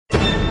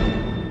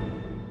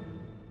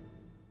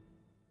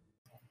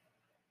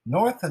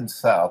North and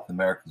South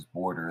America's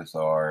borders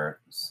are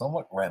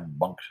somewhat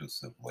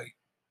rambunctious of late.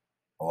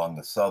 Along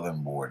the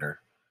southern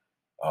border,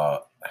 uh,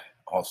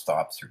 all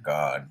stops are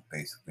gone.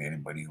 Basically,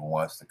 anybody who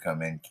wants to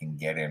come in can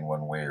get in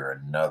one way or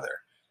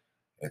another.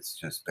 It's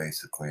just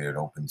basically an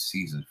open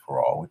season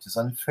for all, which is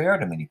unfair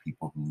to many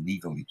people who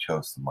legally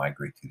chose to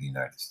migrate to the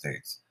United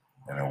States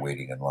and are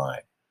waiting in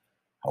line.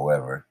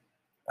 However,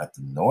 at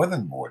the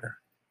northern border,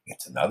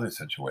 it's another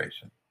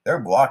situation. They're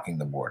blocking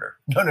the border.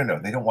 No, no, no.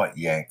 They don't want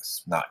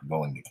Yanks not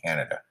going to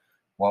Canada.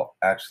 Well,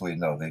 actually,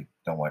 no, they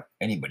don't want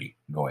anybody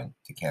going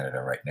to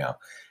Canada right now.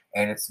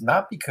 And it's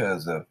not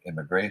because of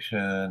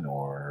immigration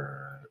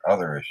or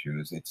other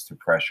issues. It's to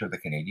pressure the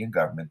Canadian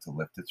government to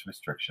lift its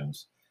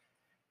restrictions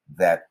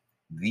that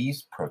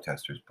these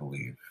protesters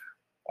believe,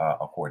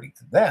 according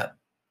to them,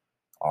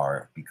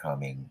 are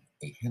becoming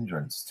a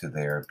hindrance to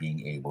their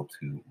being able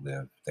to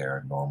live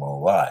their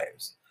normal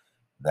lives.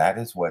 That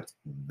is what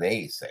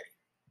they say.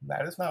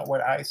 That is not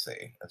what I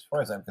say. As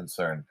far as I'm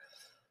concerned,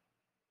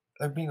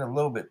 they're being a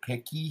little bit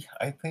picky,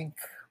 I think.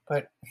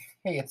 But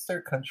hey, it's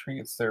their country,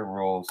 it's their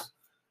rules.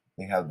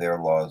 They have their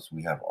laws.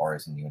 We have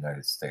ours in the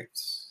United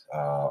States.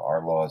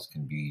 Our laws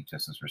can be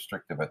just as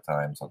restrictive at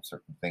times on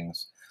certain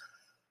things.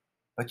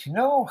 But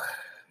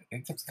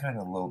it gets kind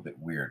of a little bit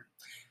weird.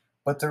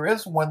 But there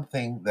is one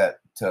thing that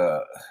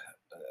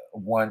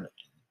one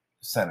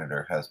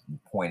senator has been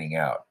pointing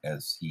out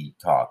as he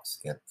talks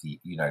at the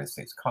United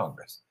States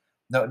Congress.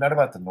 No, not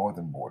about the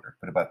northern border,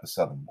 but about the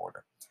southern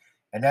border.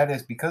 And that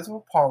is because of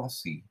a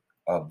policy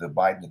of the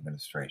Biden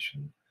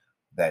administration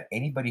that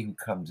anybody who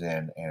comes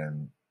in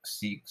and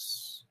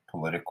seeks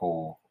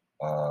political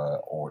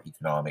or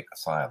economic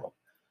asylum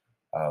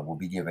will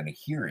be given a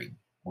hearing,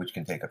 which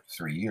can take up to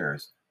 3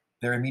 years.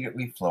 They're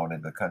immediately flown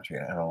into the country.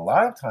 And a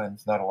lot of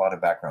times, not a lot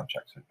of background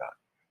checks are done.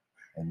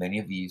 And many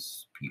of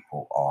these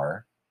people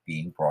are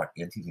being brought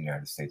into the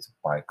United States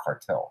by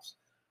cartels.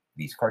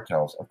 These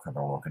cartels are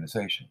criminal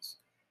organizations.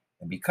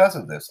 And because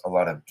of this, a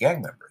lot of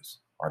gang members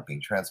are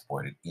being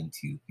transported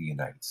into the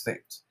United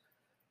States.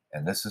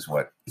 And this is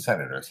what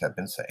senators have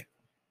been saying.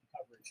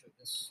 Coverage of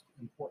this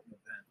important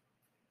event.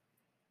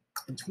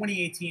 In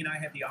 2018, I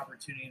had the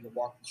opportunity to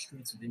walk the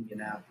streets of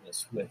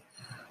Indianapolis with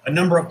a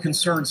number of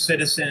concerned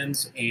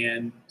citizens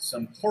and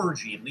some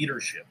clergy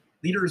leadership,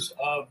 leaders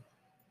of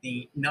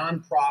the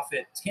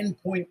nonprofit 10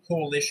 Point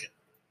Coalition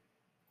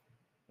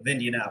of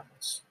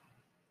Indianapolis.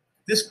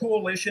 This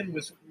coalition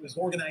was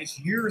organized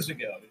years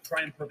ago to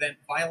try and prevent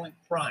violent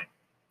crime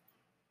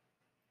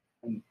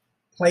from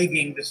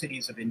plaguing the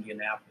cities of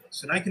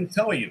Indianapolis. And I can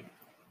tell you,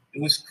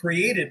 it was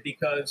created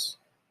because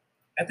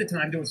at the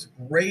time there was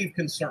grave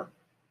concern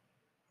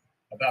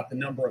about the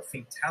number of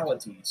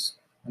fatalities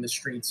on the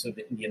streets of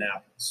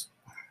Indianapolis.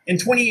 In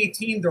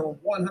 2018, there were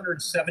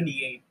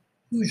 178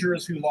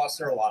 Hoosiers who lost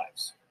their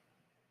lives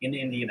in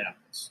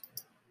Indianapolis.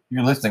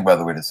 You're listening, by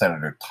the way, to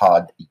Senator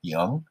Todd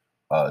Young.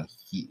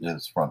 He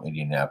is from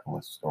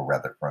Indianapolis, or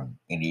rather from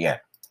Indiana.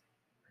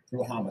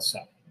 Through a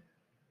homicide.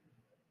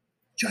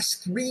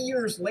 Just 3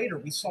 years later,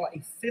 we saw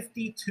a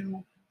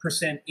 52%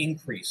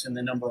 increase in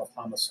the number of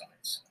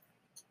homicides.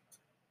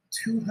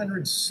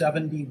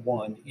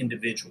 271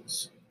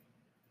 individuals,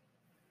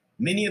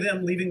 many of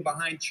them leaving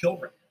behind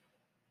children,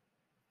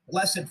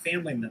 blessed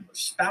family members,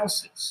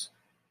 spouses,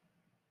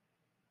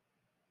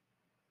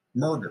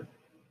 murdered.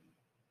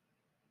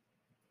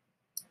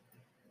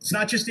 It's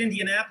not just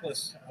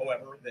Indianapolis,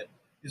 however, that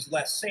is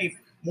less safe.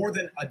 More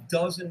than a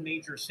dozen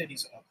major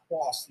cities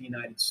across the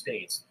United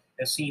States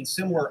have seen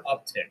similar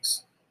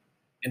upticks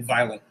in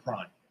violent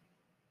crime.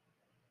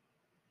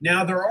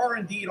 Now, there are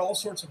indeed all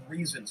sorts of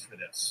reasons for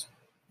this,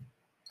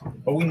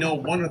 but we know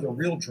one of the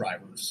real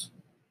drivers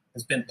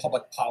has been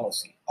public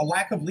policy, a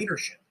lack of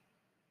leadership,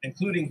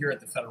 including here at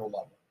the federal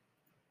level.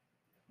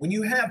 When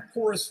you have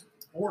porous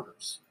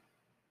borders,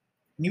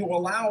 and you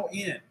allow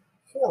in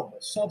horrible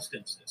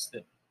substances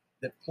that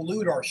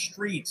pollute our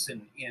streets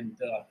and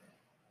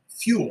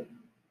fuel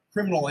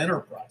criminal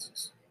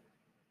enterprises,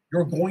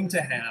 you're going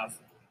to have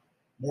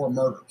more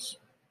murders.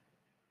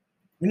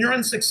 When you're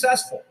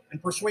unsuccessful in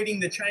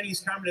persuading the Chinese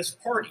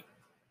Communist Party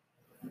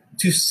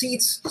to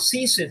cease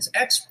its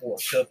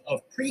export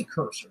of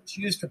precursors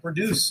used to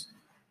produce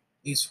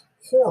these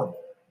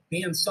horrible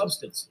banned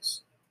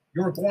substances,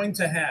 you're going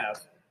to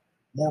have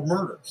more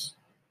murders.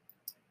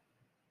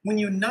 When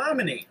you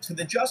nominate to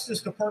the Justice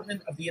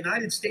Department of the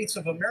United States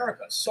of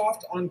America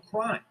soft on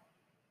crime,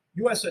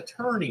 U.S.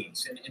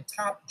 attorneys and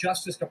top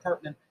Justice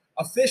Department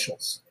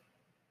officials,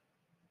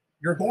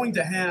 you're going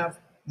to have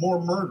more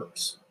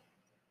murders.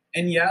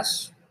 And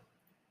yes,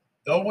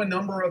 though a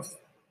number of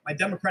my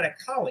Democratic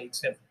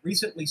colleagues have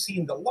recently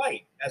seen the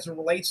light as it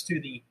relates to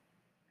the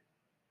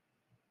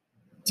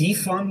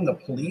defund the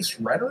police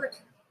rhetoric,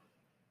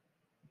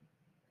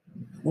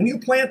 when you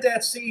plant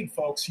that seed,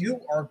 folks,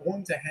 you are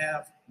going to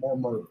have more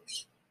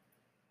murders.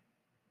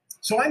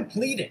 So I'm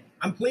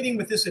pleading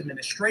with this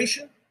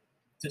administration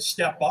to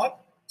step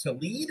up, to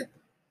lead.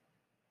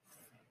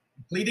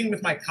 I'm pleading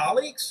with my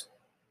colleagues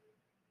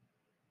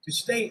to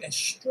stay as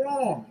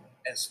strong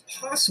as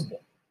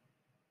possible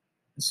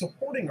and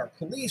supporting our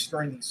police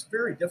during these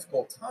very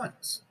difficult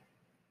times.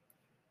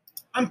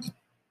 I'm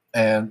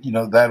And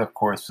that, of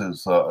course,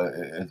 is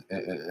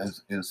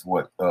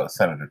what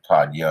Senator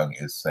Todd Young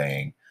is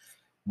saying.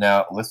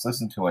 Now, let's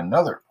listen to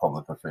another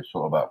public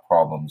official about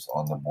problems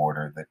on the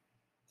border that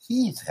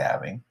he's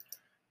having.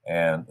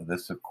 And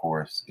this, of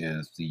course,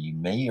 is the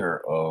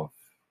mayor of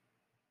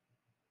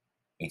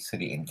a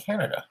city in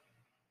Canada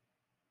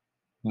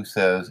who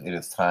says it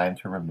is time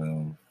to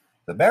remove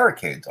the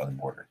barricades on the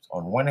borders.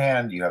 On one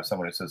hand, you have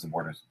someone who says the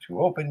borders are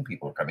too open,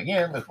 people are coming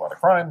in, there's a lot of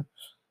crime.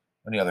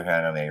 On the other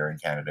hand, a mayor in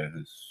Canada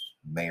who's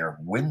mayor of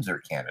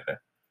Windsor, Canada,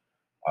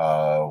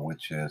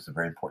 which is a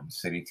very important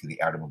city to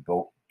the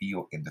automobile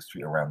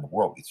industry around the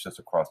world. It's just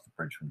across the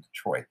bridge from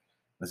Detroit.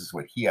 This is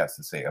what he has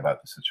to say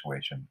about the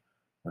situation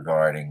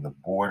regarding the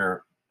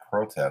border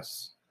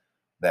protests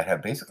that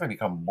have basically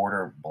become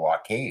border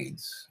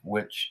blockades,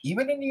 which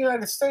even in the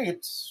United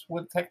States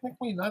would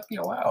technically not be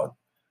allowed,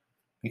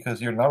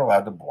 because you're not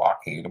allowed to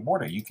blockade a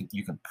border. You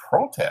can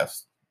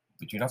protest,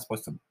 but you're not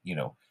supposed to,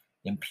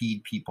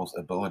 impede people's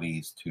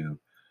abilities to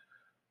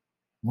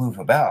move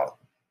about.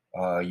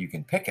 You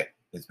can picket,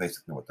 is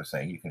basically what they're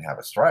saying. You can have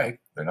a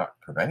strike. They're not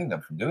preventing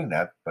them from doing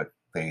that, but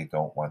they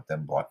don't want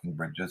them blocking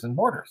bridges and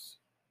borders.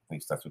 At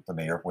least that's what the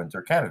mayor of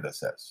Windsor, Canada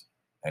says.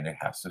 And it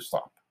has to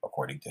stop,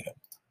 according to him.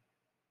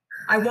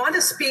 I want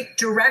to speak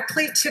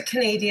directly to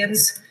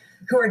Canadians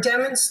who are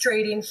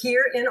demonstrating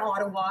here in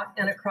Ottawa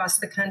and across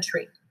the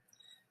country.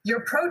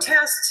 Your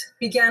protest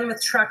began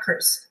with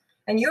truckers,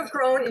 and you have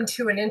grown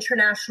into an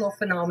international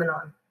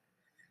phenomenon.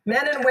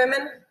 Men and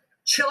women,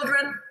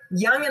 children,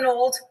 young and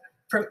old,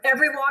 from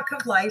every walk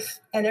of life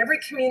and every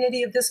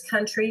community of this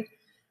country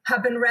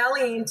have been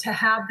rallying to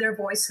have their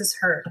voices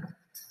heard.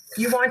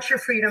 You want your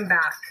freedom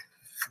back.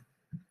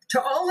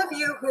 To all of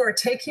you who are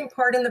taking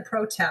part in the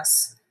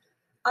protests,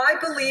 I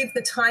believe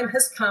the time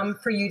has come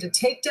for you to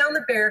take down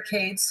the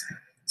barricades,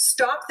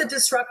 stop the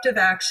disruptive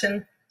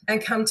action,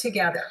 and come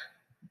together.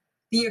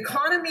 The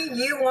economy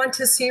you want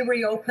to see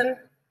reopen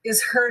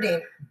is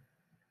hurting.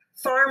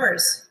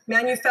 Farmers,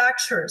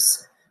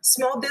 manufacturers,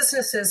 small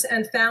businesses,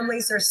 and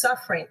families are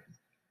suffering.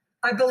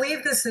 I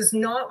believe this is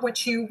not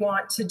what you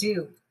want to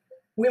do.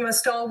 We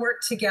must all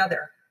work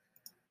together.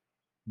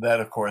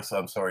 That, of course,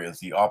 is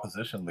the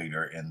opposition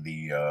leader in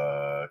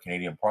the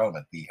Canadian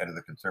Parliament, the head of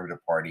the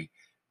Conservative Party.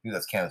 I think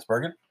that's Candice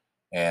Bergen.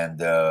 And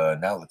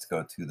now let's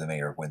go to the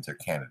mayor of Windsor,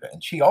 Canada.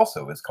 And she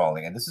also is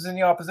calling, and this is in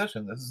the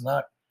opposition. This is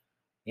not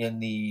in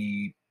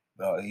the,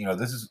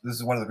 this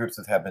is one of the groups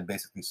that have been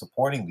basically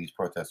supporting these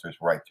protesters'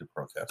 right to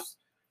protest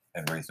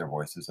and raise their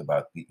voices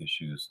about the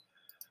issues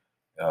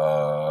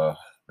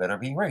that are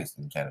being raised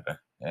in Canada.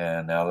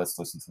 And now let's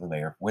listen to the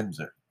mayor of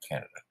Windsor,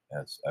 Canada,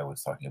 as I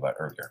was talking about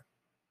earlier.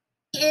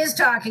 He is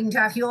talking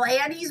tough, Huel,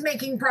 and he's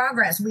making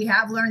progress. We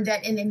have learned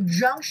that an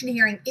injunction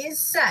hearing is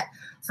set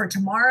for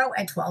tomorrow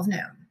at 12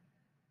 noon.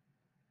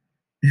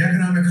 The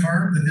economic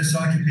harm that this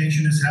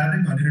occupation is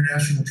having on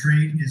international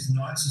trade is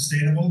not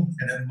sustainable,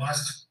 and it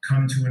must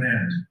come to an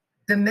end.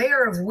 The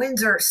mayor of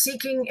Windsor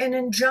seeking an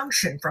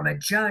injunction from a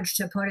judge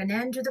to put an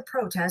end to the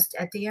protest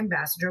at the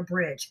Ambassador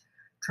Bridge.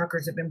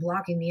 Truckers have been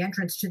blocking the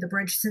entrance to the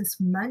bridge since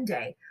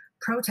Monday,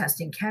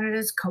 protesting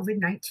Canada's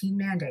COVID-19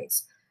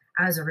 mandates.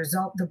 As a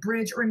result, the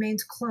bridge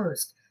remains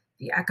closed.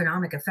 The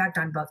economic effect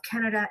on both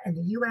Canada and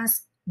the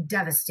U.S.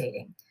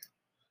 devastating.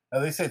 Now,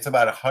 they say it's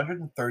about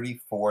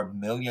 $134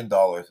 million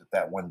at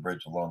that one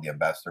bridge alone, the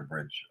Ambassador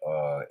Bridge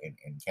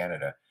in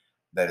Canada,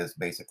 that has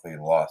basically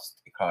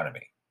lost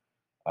economy.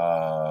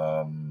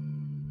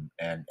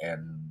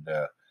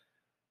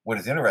 What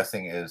is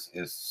interesting is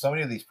so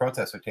many of these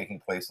protests are taking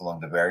place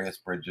along the various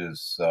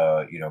bridges,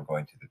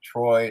 going to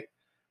Detroit,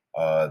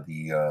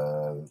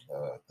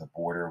 the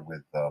border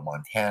with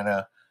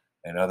Montana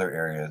and other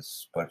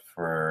areas. But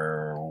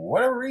for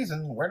whatever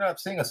reason, we're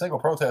not seeing a single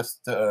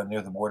protest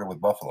near the border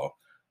with Buffalo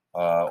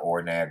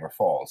or Niagara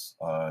Falls.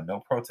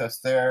 No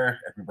protest there.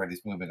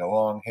 Everybody's moving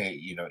along. Hey,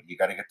 you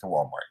got to get to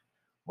Walmart.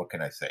 What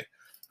can I say?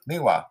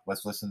 Meanwhile,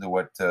 let's listen to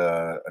what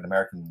an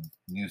American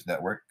news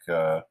network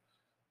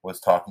was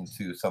talking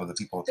to some of the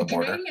people at the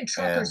border. The Canadian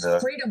Truckers'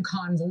 Freedom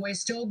Convoy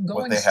still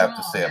going strong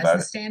as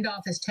the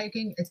standoff is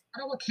taking its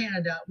Ottawa,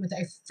 Canada, with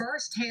a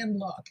first-hand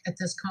look at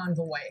this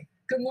convoy.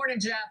 Good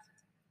morning, Jeff.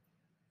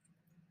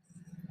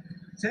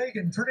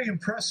 Taken, pretty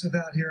impressive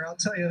out here, I'll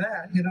tell you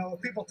that.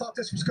 People thought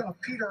this was going to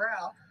peter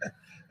out.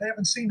 They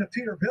haven't seen the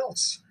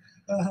Peterbilts.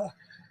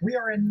 We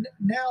are in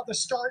now the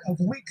start of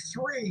week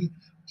 3,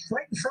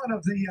 right in front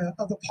of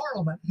the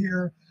Parliament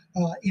here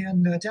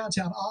in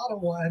downtown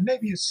Ottawa, and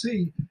maybe you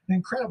see an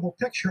incredible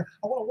picture.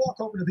 I want to walk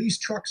over to these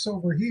trucks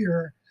over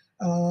here.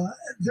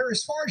 They're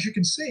as far as you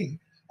can see.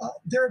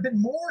 There have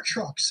been more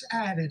trucks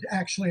added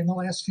actually in the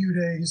last few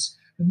days,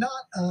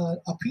 not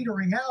a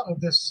petering out of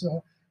this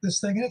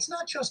thing. And it's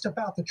not just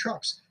about the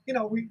trucks. We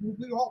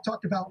all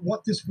talked about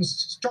what this was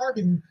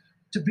starting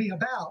to be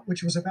about,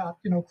 which was about,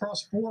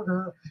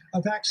 cross-border,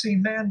 a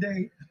vaccine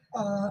mandate.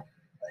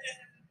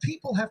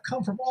 people have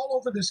come from all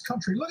over this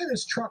country. Look at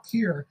this truck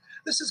here.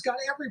 This has got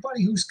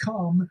everybody who's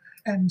come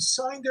and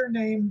signed their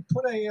name,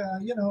 put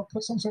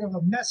put some sort of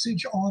a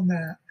message on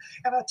that.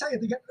 And I tell you,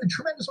 they get a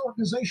tremendous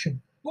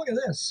organization. Look at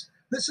this.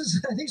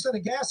 These are the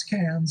gas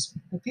cans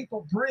that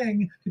people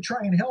bring to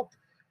try and help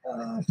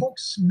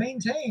folks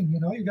maintain.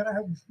 You got to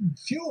have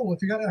fuel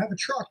if you got to have a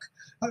truck.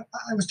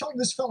 I was talking to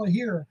this fellow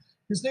here.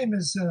 His name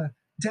is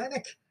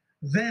Danik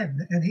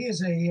Venn, and he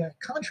is a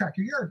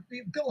contractor.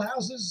 You build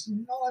houses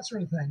and all that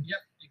sort of thing. Yep,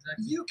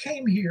 exactly. You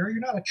came here.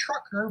 You're not a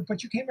trucker,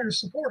 but you came here to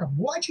support them.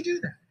 Why'd you do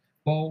that?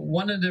 Well,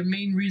 one of the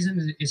main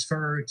reasons is for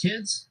our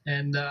kids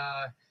and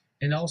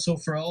also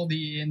for all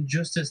the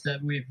injustice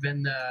that we've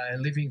been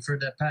living for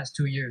the past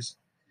 2 years.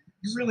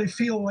 You really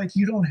feel like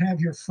you don't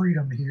have your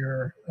freedom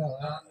here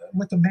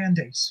with the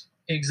mandates.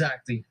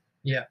 Exactly.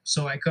 Yeah.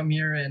 So I come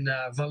here and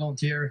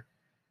volunteer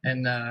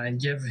and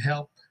give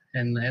help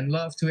and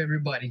love to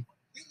everybody.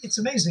 It's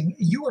amazing.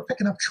 You were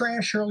picking up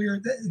trash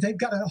earlier. They've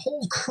got a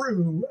whole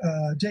crew,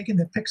 Dagan,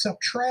 that picks up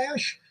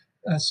trash,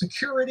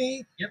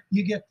 security. Yep.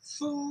 You get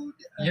food.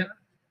 Yep.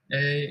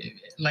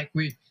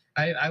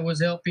 I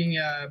was helping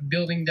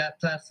building that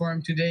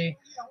platform today.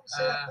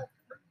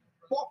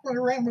 Walk right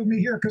around with me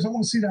here because I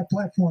want to see that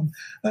platform.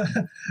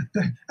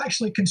 They're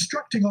actually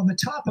constructing on the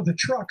top of the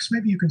trucks.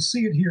 Maybe you can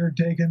see it here,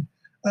 Dagan.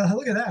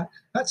 Look at that.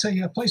 That's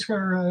a place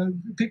where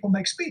people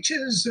make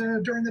speeches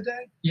during the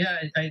day. Yeah,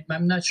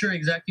 I'm not sure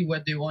exactly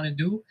what they want to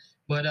do,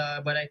 but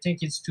I think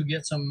it's to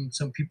get some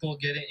people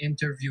get an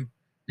interview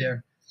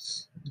there.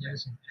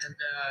 Yes. And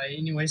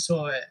anyway,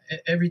 so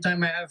every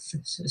time I have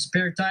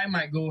spare time,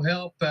 I go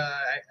help.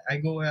 I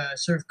go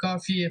serve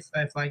coffee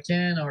if I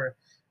can, or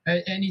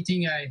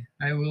anything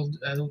I will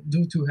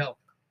do to help.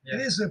 Yeah.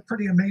 It is a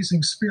pretty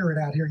amazing spirit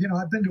out here.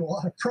 I've been to a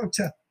lot of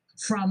protests.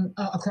 From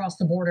across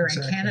the border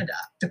in Canada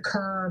to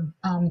curb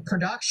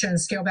production,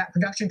 scale back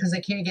production because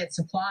they can't get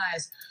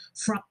supplies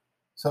from.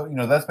 So,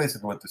 that's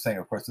basically what they're saying.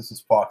 Of course, this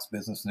is Fox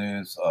Business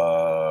News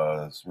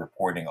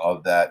reporting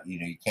of that.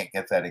 You can't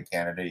get that in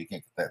Canada. You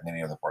can't get that in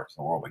many other parts of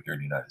the world, but here in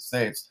the United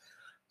States.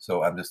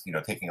 So I'm just,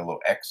 taking a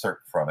little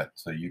excerpt from it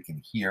so you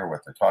can hear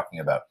what they're talking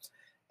about.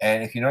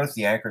 And if you notice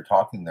the anchor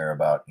talking there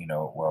about,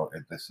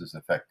 this is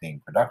affecting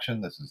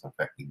production, this is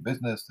affecting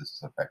business, this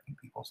is affecting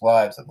people's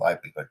lives and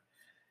livelihood.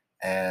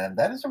 And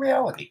that is a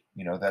reality,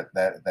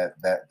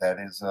 that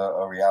is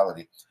a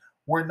reality.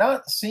 We're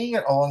not seeing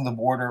it along the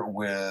border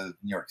with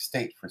New York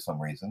State for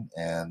some reason,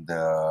 and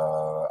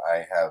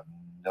I have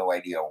no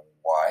idea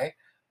why.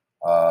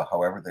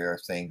 However, they are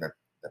saying that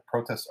the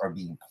protests are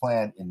being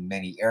planned in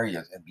many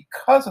areas, and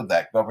because of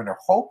that, Governor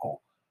Hochul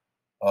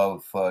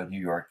of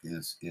New York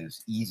is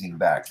easing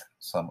back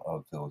some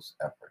of those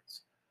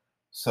efforts.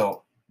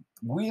 So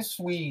wish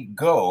we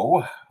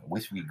go,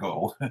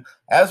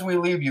 as we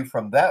leave you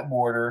from that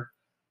border,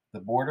 the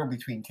border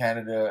between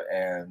Canada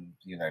and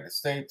the United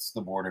States,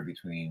 the border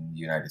between the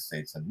United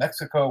States and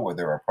Mexico, where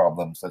there are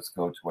problems. Let's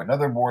go to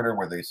another border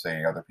where they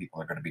say other people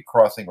are going to be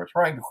crossing or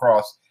trying to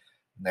cross,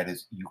 and that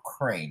is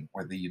Ukraine,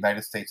 where the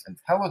United States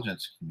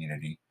intelligence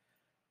community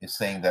is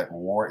saying that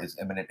war is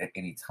imminent at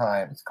any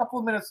time. It's a couple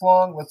of minutes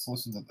long. Let's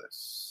listen to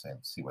this and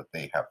see what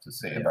they have to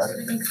say about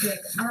it. Thanks, Dick.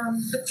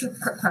 But 2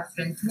 quick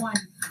questions. One,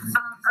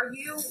 are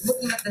you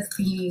looking at this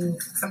being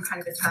some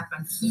kind of attack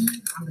on Kyiv,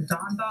 on the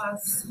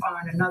Donbass,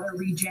 on another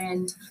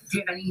region? Do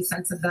you have any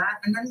sense of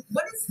that? And then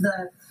what is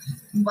the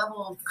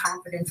level of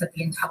confidence that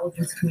the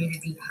intelligence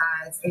community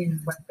has in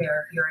what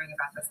they're hearing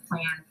about this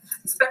plan,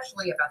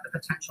 especially about the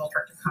potential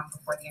for it to come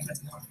before the end of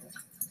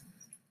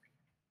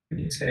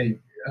the year?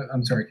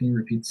 I'm sorry, can you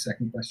repeat the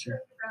second question?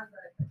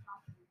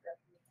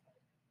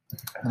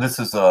 This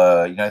is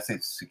United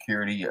States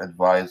Security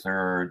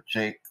Advisor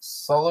Jake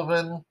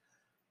Sullivan.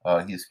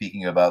 He's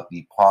speaking about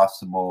the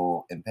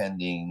possible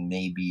impending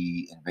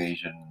maybe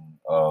invasion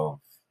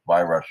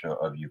by Russia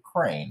of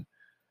Ukraine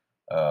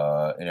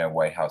in a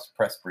White House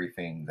press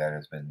briefing that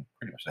has been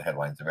pretty much the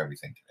headlines of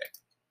everything today.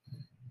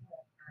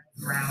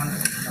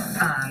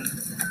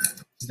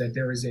 That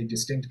there is a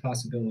distinct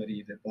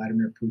possibility that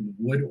Vladimir Putin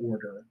would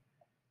order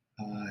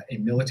a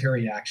military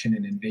action,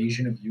 an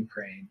invasion of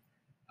Ukraine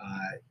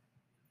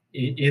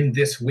in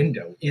this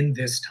window, in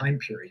this time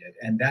period.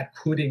 And that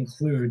could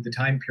include the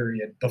time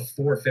period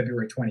before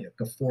February 20th,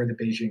 before the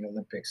Beijing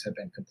Olympics have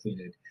been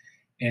completed.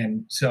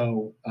 And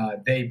so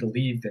they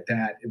believe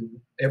that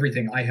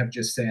everything I have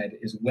just said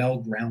is well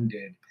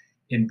grounded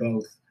in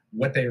both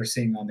what they are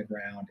seeing on the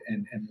ground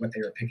and what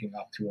they are picking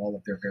up through all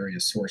of their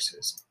various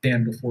sources.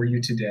 Stand before you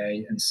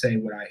today and say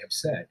what I have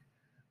said,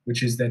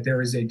 which is that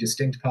there is a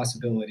distinct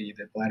possibility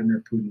that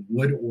Vladimir Putin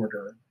would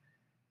order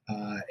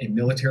a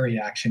military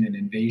action, an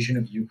invasion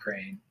of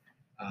Ukraine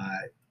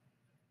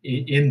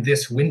in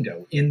this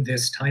window, in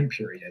this time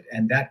period.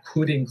 And that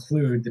could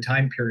include the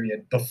time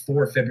period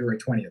before February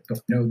 20th.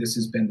 But no, this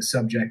has been the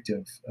subject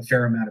of a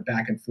fair amount of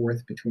back and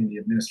forth between the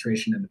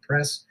administration and the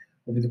press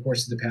over the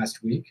course of the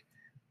past week.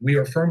 We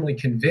are firmly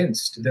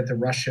convinced that the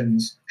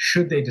Russians,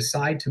 should they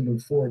decide to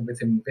move forward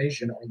with an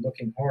invasion, are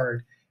looking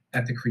hard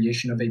at the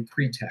creation of a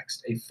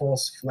pretext, a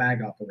false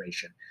flag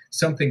operation,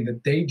 something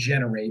that they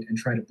generate and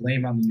try to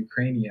blame on the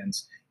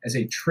Ukrainians as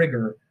a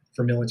trigger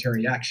for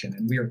military action.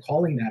 And we are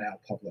calling that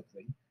out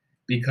publicly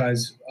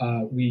because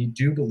we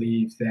do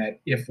believe that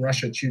if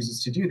Russia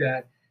chooses to do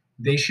that,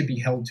 they should be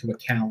held to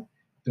account.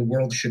 The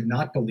world should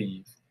not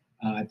believe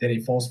that a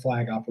false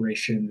flag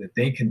operation that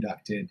they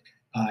conducted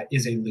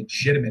is a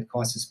legitimate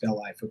casus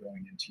belli for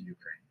going into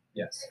Ukraine.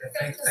 Yes.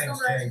 Thanks,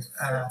 Jay.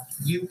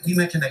 You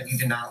mentioned that you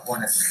do not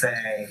want to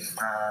say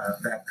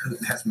that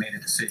Putin has made a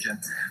decision,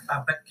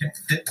 but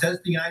does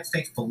the United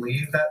States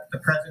believe that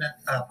that President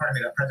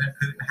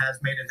Putin has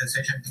made a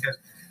decision? Because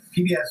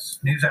PBS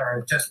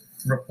NewsHour just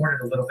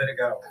reported a little bit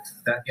ago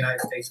that the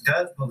United States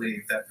does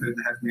believe that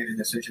Putin has made a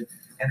decision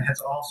and has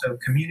also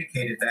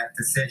communicated that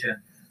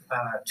decision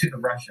to the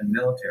Russian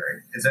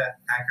military. Is that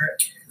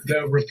accurate?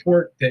 The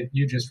report that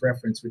you just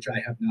referenced, which I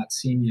have not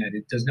seen yet,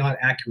 it does not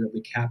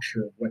accurately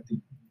capture what the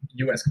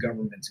U.S.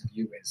 government's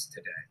view is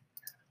today.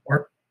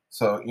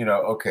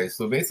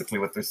 So basically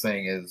what they're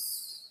saying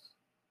is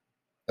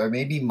there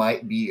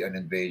might be an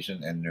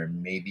invasion and there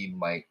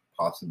might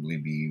possibly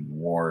be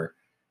war.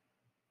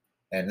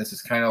 And this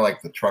is kind of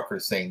like the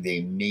truckers saying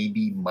they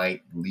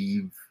might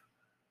leave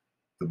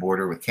the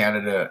border with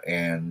Canada,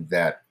 and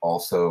that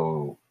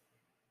also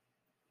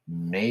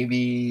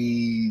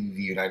maybe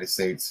the United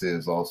States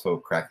is also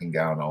cracking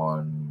down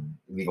on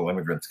illegal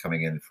immigrants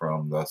coming in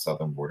from the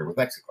southern border with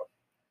Mexico.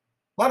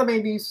 A lot of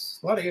maybes,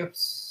 a lot of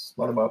ifs,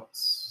 a lot of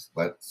buts.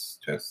 Let's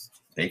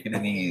just take it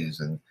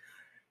and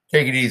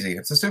take it easy.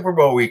 It's a Super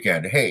Bowl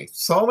weekend. Hey,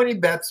 so many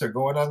bets are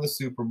going on the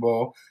Super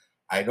Bowl.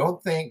 I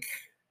don't think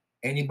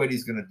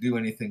anybody's going to do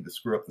anything to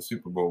screw up the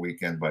Super Bowl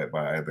weekend by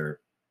either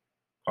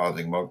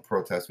causing more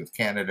protests with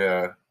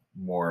Canada,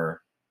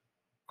 more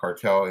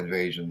cartel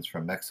invasions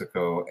from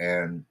Mexico,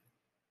 and,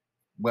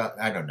 well,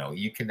 I don't know.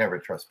 You can never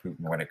trust Putin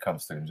when it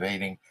comes to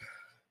invading.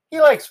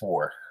 He likes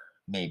war.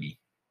 Maybe.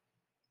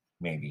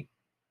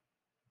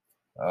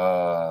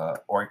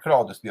 Or it could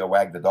all just be a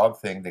wag the dog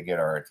thing to get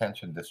our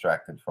attention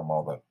distracted from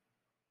all the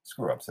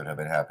screw-ups that have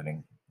been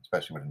happening,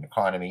 especially with an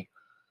economy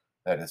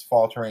that is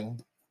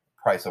faltering.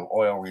 Price of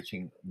oil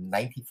reaching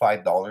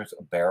 $95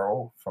 a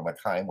barrel from a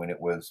time when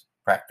it was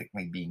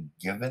practically being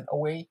given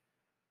away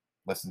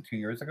less than 2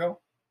 years ago.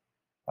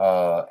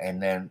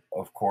 And then,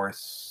 of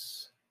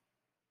course,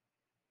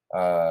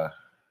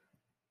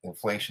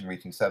 inflation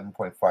reaching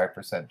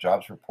 7.5%,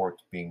 jobs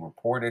reports being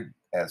reported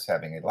as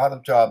having a lot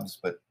of jobs,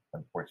 but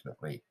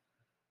unfortunately,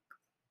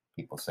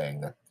 people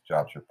saying that the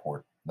jobs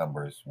report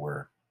numbers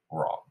were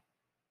wrong.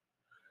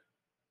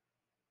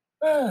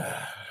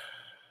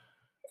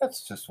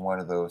 That's just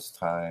one of those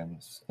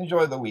times.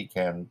 Enjoy the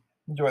weekend.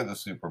 Enjoy the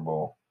Super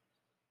Bowl.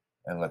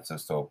 And let's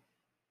just hope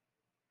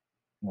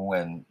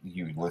when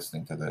you're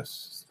listening to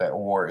this, that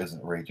war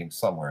isn't raging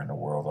somewhere in the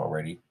world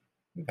already.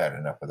 We've had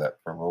enough of that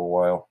for a little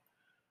while.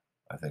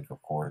 I think,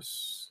 of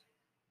course,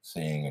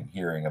 seeing and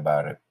hearing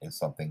about it is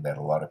something that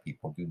a lot of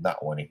people do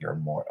not want to hear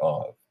more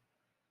of.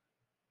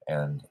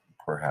 And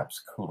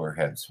perhaps cooler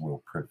heads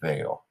will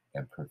prevail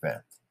and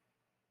prevent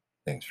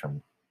things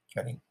from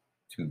getting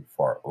too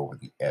far over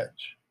the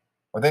edge.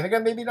 Or then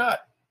again, maybe not.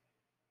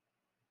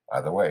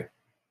 Either way,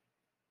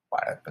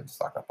 buy up and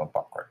stock up on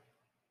popcorn.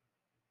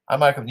 I'm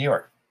Mike of New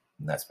York,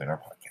 and that's been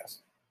our podcast.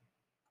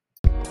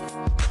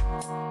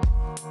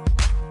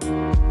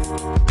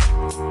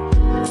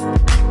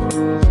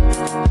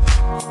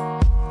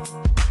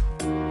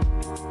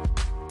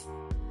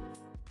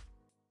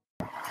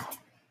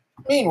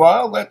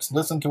 Meanwhile, let's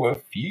listen to a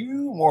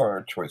few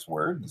more choice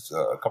words,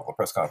 a couple of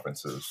press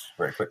conferences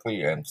very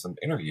quickly, and some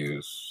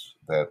interviews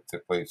that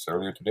took place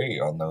earlier today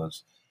on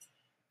those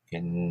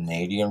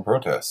Canadian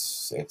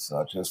protests. It's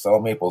not just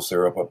all maple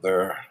syrup up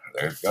there.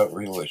 They've got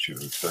real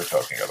issues they're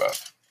talking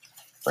about.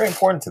 Very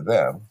important to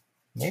them,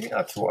 maybe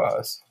not to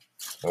us.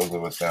 Those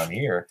of us down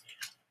here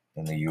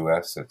in the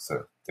U.S., it's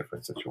a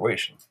different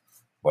situation,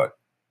 but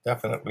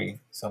definitely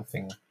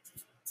something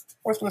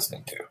worth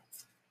listening to.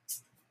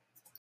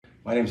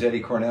 My name is Eddie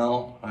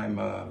Cornell. I'm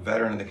a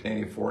veteran of the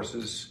Canadian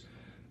Forces.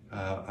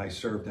 I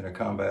served in a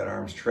combat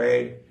arms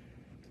trade,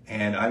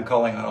 and I'm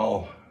calling on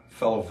all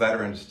fellow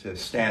veterans to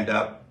stand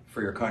up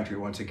for your country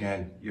once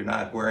again. You're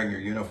not wearing your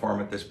uniform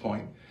at this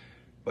point,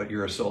 but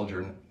you're a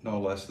soldier,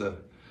 no less the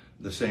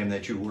same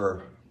that you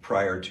were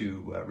prior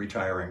to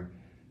retiring.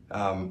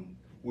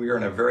 We are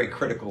in a very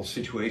critical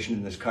situation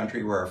in this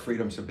country where our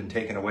freedoms have been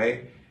taken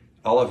away.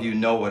 All of you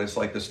know what it's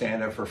like to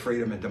stand up for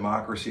freedom and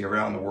democracy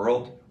around the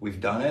world. We've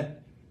done it.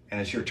 And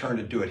it's your turn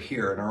to do it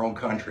here in our own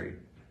country.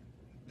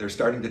 They're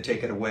starting to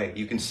take it away.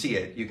 You can see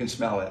it, you can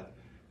smell it.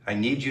 I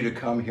need you to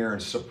come here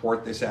and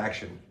support this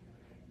action.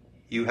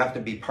 You have to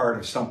be part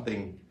of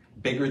something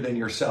bigger than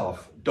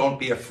yourself. Don't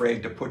be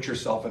afraid to put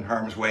yourself in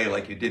harm's way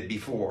like you did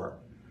before.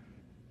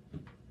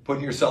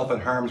 Putting yourself in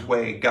harm's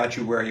way got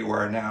you where you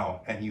are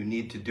now, and you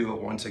need to do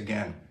it once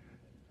again.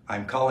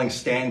 I'm calling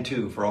Stand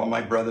 2 for all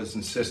my brothers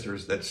and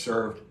sisters that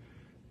served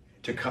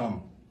to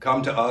come.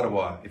 Come to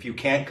Ottawa. If you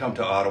can't come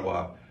to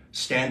Ottawa,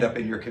 stand up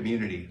in your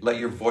community. Let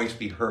your voice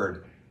be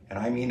heard and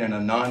I mean in a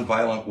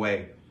non-violent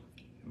way.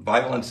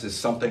 Violence is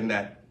something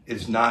that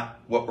is not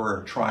what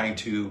we're trying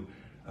to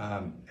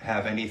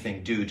have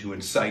anything do to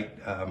incite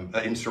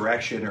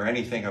insurrection or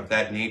anything of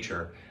that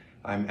nature.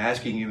 I'm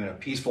asking you in a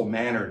peaceful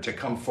manner to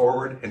come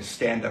forward and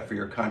stand up for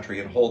your country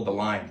and hold the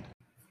line.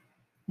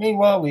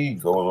 Meanwhile, we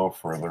go a little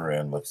further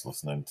and let's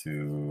listen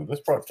into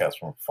this broadcast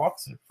from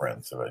Fox and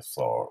Friends that I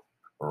saw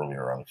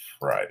earlier on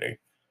Friday,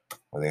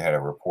 where they had a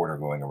reporter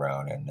going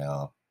around and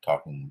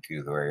talking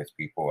to the various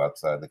people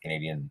outside the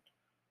Canadian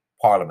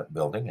Parliament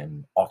building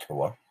in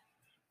Ottawa.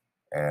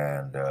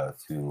 And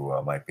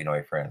to my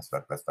Pinoy friends,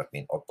 that's not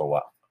mean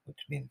Ottawa, which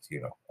means,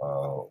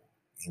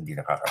 hindi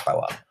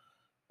nakakatawa.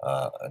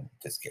 I'm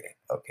just kidding.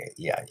 Okay,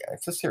 yeah,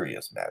 it's a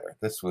serious matter.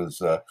 This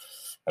was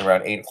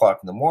around 8 o'clock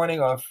in the morning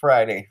on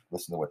Friday.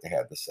 Listen to what they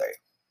had to say.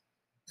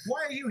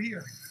 Why are you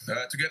here?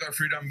 To get our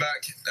freedom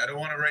back. I don't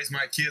want to raise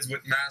my kids with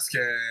masks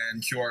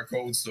and QR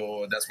codes,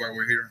 so that's why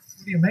we're here.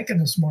 What are you making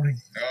this morning?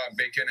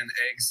 Bacon and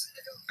eggs.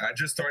 I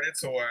just started,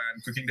 so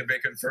I'm cooking the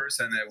bacon first,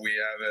 and we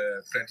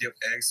have plenty of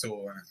eggs. So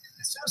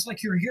it sounds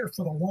like you're here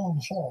for the long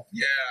haul.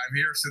 Yeah, I'm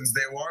here since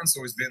day one,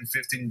 so it's been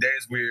 15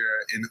 days.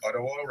 We're in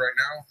Ottawa right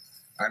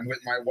now. I'm with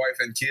my wife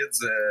and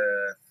kids,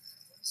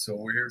 so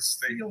we're here to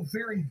stay. I feel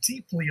very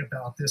deeply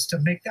about this to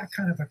make that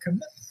kind of a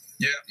commitment.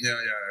 Yeah.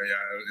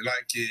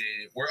 Like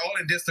we're all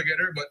in this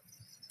together, but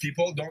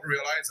people don't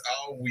realize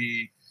how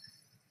we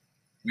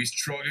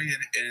struggling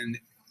in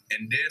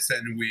this,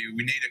 and we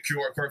need a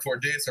QR code for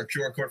this or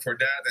QR code for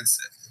that, and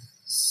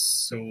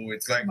so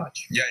it's like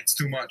it's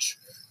too much.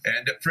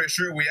 And the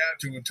pressure we have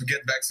to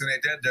get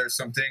vaccinated, there's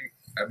something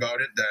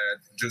about it that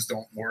just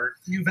don't work.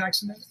 You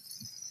vaccinated?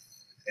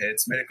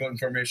 It's medical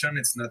information.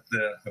 It's not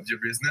of your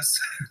business.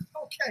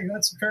 Okay,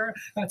 that's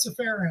a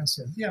fair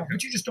answer. Yeah,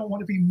 but you just don't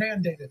want to be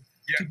mandated.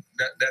 Yeah,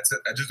 that's it.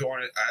 I just don't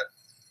want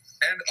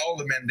to end all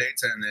the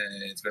mandates, and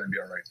it's going to be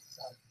all right.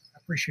 I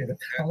appreciate it.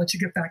 I'll let you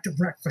get back to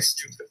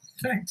breakfast.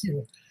 Thank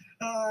you.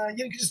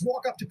 You can just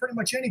walk up to pretty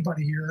much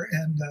anybody here,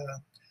 and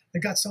they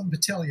got something to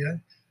tell you.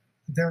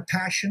 Their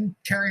passion,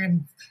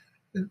 carrying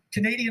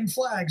Canadian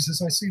flags,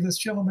 as I see this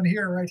gentleman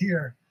here, right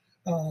here.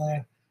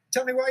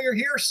 Tell me why you're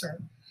here, sir.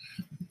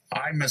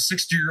 I'm a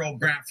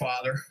 60-year-old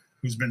grandfather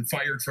who's been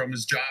fired from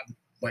his job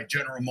by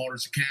General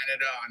Motors of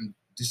Canada on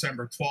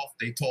December 12th.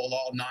 They told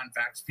all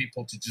non-vax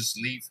people to just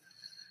leave.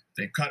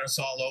 They cut us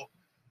all out.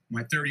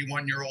 My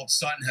 31-year-old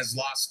son has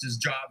lost his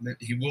job.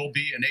 He will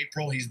be in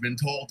April. He's been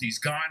told he's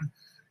gone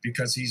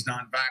because he's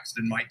non-vaxxed.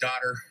 And my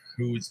daughter,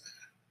 who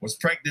was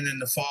pregnant in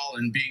the fall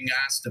and being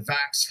asked to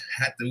vax,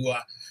 had to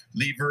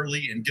leave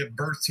early and give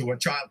birth to a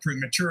child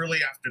prematurely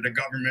after the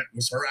government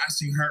was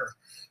harassing her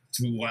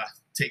to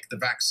take the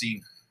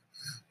vaccine.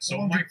 So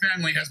my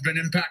family has been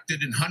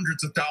impacted in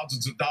hundreds of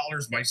thousands of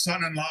dollars. My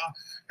son-in-law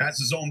has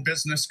his own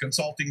business,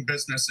 consulting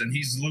business, and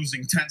he's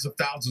losing tens of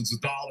thousands of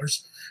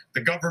dollars.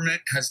 The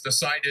government has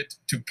decided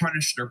to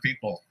punish their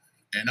people,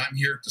 and I'm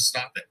here to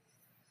stop it.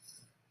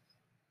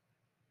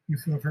 You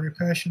feel very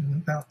passionate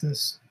about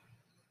this.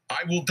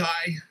 I will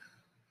die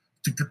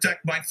to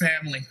protect my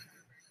family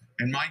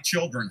and my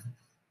children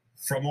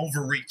from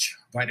overreach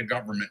by the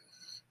government.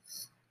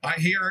 I'm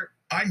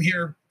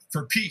here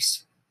for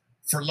peace,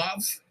 for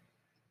love,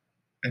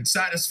 and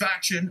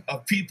satisfaction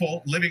of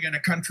people living in a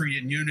country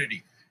in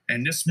unity.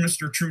 And this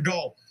Mr.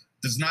 Trudeau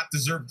does not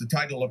deserve the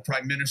title of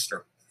Prime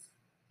Minister.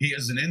 He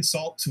is an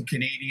insult to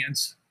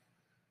Canadians.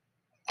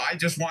 I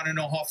just want to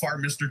know how far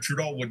Mr.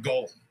 Trudeau would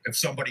go if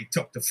somebody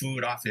took the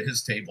food off of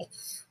his table,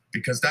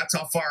 because that's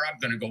how far I'm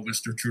going to go,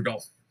 Mr.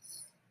 Trudeau.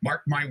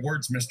 Mark my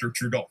words, Mr.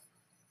 Trudeau.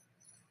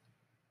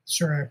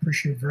 Sir, I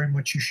appreciate very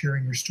much you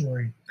sharing your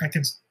story.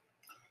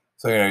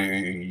 So,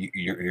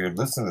 you're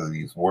listening to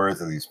these words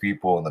of these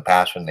people and the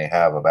passion they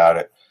have about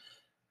it.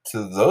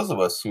 To those of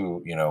us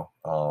who,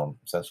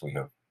 essentially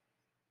have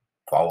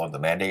followed the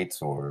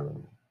mandates or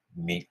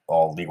meet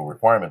all legal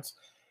requirements,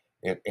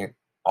 it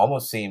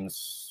almost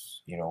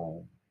seems,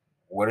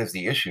 what is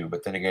the issue?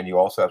 But then again, you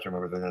also have to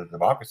remember that in a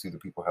democracy, the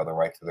people have the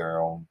right to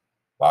their own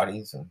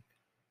bodies and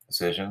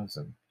decisions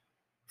and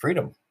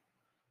freedom.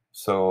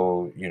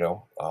 So,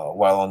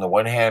 while on the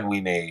one hand,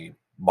 we may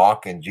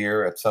mock and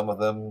jeer at some of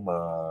them,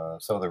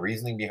 some of the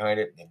reasoning behind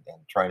it, and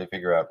trying to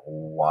figure out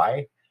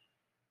why.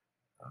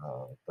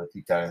 But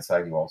deep down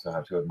inside, you also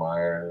have to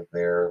admire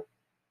their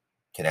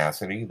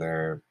tenacity,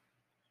 their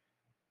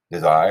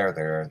desire,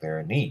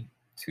 their need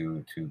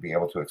to be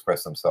able to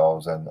express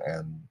themselves and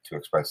to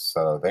express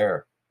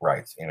their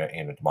rights in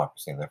a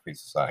democracy, in a free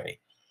society.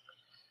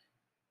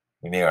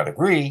 We may not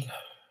agree,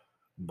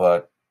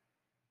 but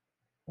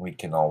we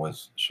can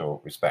always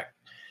show respect.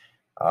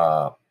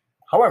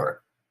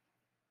 However,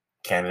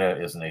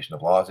 Canada is a nation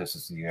of laws. This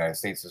is the United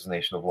States is a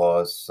nation of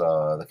laws.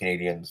 The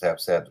Canadians have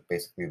said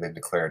basically they've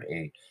declared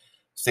a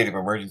state of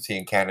emergency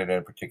in Canada,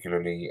 and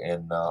particularly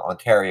in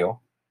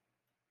Ontario,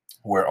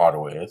 where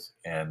Ottawa is,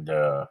 and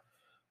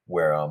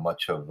where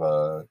much of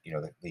the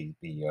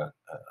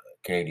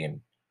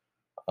Canadian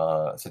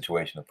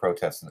situation of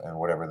protests and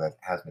whatever that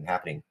has been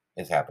happening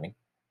is happening.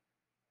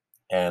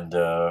 And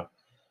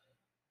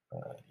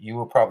you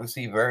will probably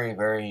see very,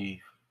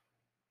 very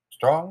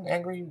strong,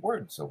 angry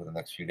words over the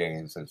next few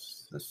days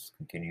as this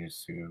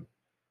continues to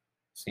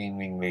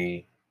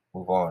seemingly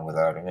move on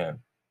without an end.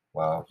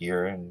 While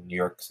here in New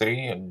York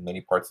City and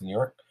many parts of New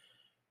York,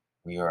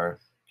 we are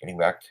getting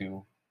back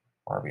to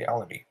our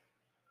reality.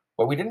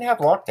 But we didn't have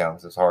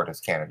lockdowns as hard as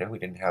Canada. We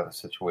didn't have a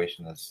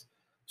situation as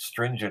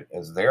stringent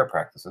as their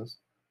practices.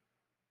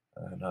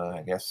 And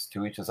I guess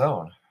to each his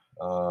own.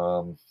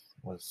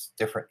 Was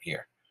different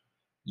here.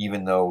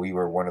 Even though we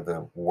were one of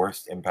the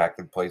worst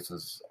impacted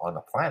places on the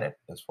planet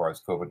as far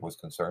as COVID was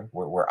concerned,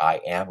 where I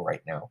am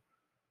right now.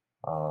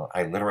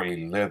 I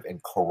literally live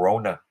in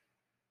Corona,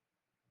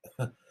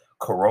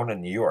 Corona,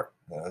 New York.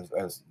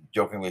 As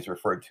jokingly is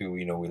referred to,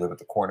 we live at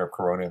the corner of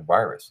Corona and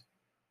virus.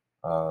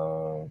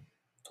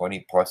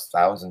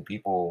 20,000+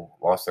 people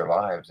lost their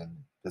lives in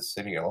this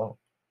city alone.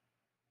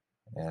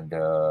 And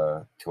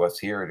to us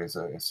here, it is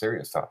a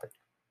serious topic.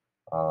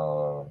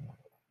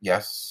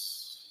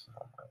 Yes,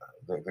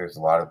 there's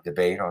a lot of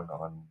debate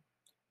on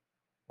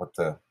what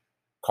the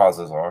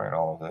causes are and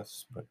all of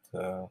this, but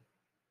there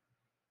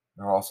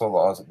are also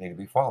laws that need to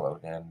be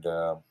followed. And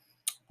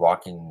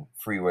blocking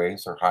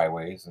freeways or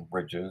highways and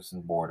bridges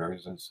and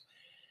borders is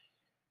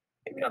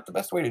maybe not the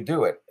best way to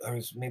do it.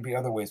 There's maybe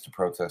other ways to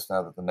protest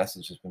now that the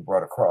message has been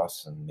brought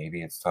across, and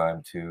maybe it's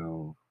time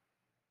to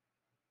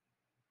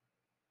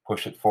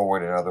push it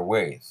forward in other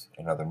ways,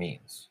 in other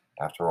means.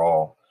 After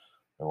all,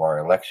 there are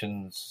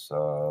elections,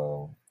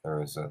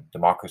 there is a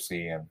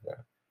democracy, and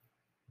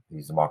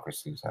these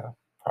democracies have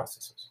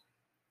processes.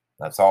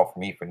 That's all for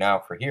me for now,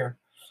 for here.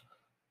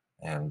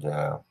 And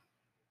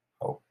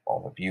hope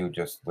all of you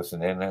just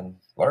listen in and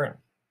learn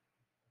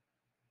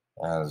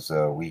as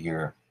we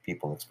hear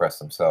people express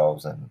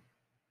themselves and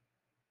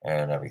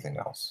everything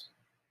else.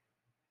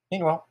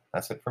 Meanwhile,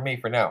 that's it for me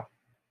for now.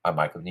 I'm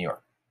Mike of New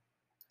York.